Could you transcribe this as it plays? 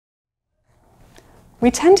We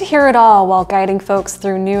tend to hear it all while guiding folks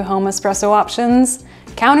through new home espresso options.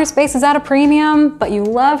 Counter space is at a premium, but you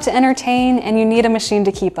love to entertain and you need a machine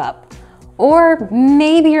to keep up. Or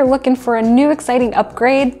maybe you're looking for a new exciting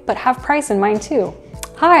upgrade, but have price in mind too.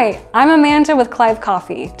 Hi, I'm Amanda with Clive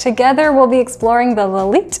Coffee. Together we'll be exploring the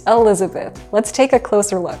Lelit Elizabeth. Let's take a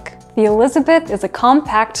closer look. The Elizabeth is a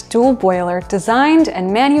compact dual boiler designed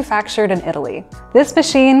and manufactured in Italy. This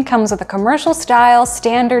machine comes with a commercial style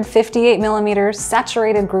standard 58mm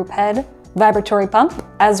saturated group head, vibratory pump,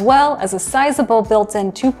 as well as a sizable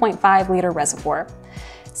built-in 2.5 liter reservoir.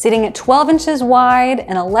 Sitting at 12 inches wide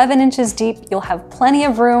and 11 inches deep, you'll have plenty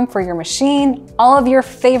of room for your machine, all of your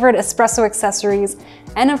favorite espresso accessories,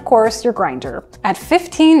 and of course your grinder. At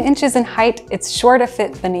 15 inches in height, it's sure to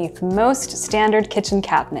fit beneath most standard kitchen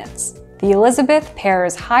cabinets. The Elizabeth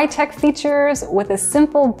pairs high-tech features with a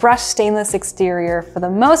simple brushed stainless exterior for the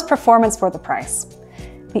most performance for the price.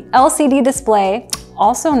 The LCD display,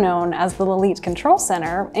 also known as the Lelit Control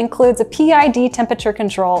Center, includes a PID temperature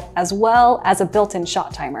control as well as a built-in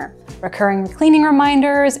shot timer. Recurring cleaning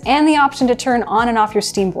reminders and the option to turn on and off your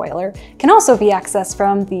steam boiler can also be accessed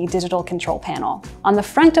from the digital control panel. On the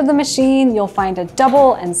front of the machine, you'll find a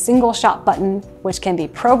double and single shot button, which can be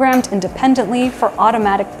programmed independently for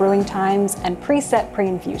automatic brewing times and preset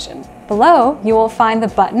pre-infusion. Below, you will find the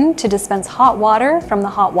button to dispense hot water from the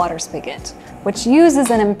hot water spigot, which uses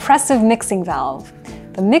an impressive mixing valve.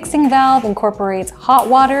 The mixing valve incorporates hot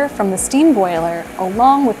water from the steam boiler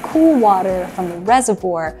along with cool water from the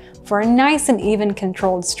reservoir for a nice and even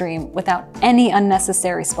controlled stream without any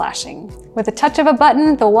unnecessary splashing. With a touch of a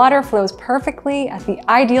button, the water flows perfectly at the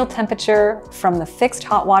ideal temperature from the fixed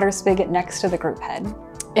hot water spigot next to the group head.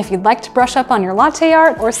 If you'd like to brush up on your latte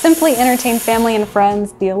art or simply entertain family and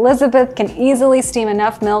friends, the Elizabeth can easily steam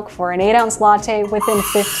enough milk for an 8-ounce latte within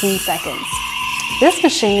 15 seconds. This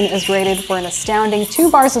machine is rated for an astounding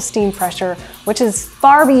 2 bars of steam pressure, which is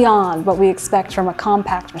far beyond what we expect from a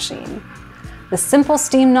compact machine. The simple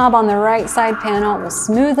steam knob on the right side panel will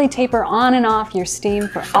smoothly taper on and off your steam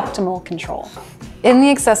for optimal control. In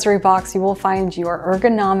the accessory box, you will find your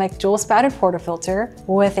ergonomic dual-spouted portafilter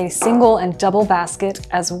with a single and double basket,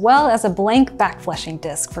 as well as a blank back-flushing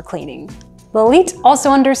disc for cleaning. Lelit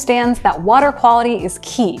also understands that water quality is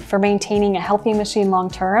key for maintaining a healthy machine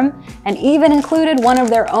long-term, and even included one of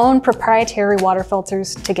their own proprietary water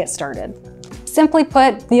filters to get started. Simply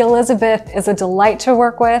put, the Elizabeth is a delight to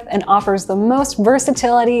work with and offers the most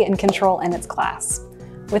versatility and control in its class.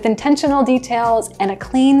 With intentional details and a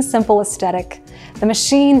clean, simple aesthetic, the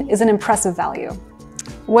machine is an impressive value.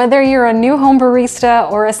 Whether you're a new home barista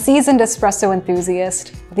or a seasoned espresso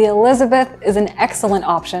enthusiast, the Elizabeth is an excellent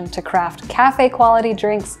option to craft cafe-quality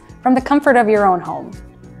drinks from the comfort of your own home.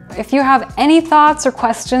 If you have any thoughts or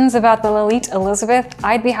questions about the Lelit Elizabeth,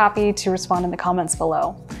 I'd be happy to respond in the comments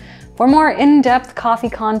below. For more in-depth coffee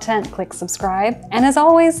content, click subscribe, and as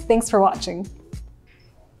always, thanks for watching.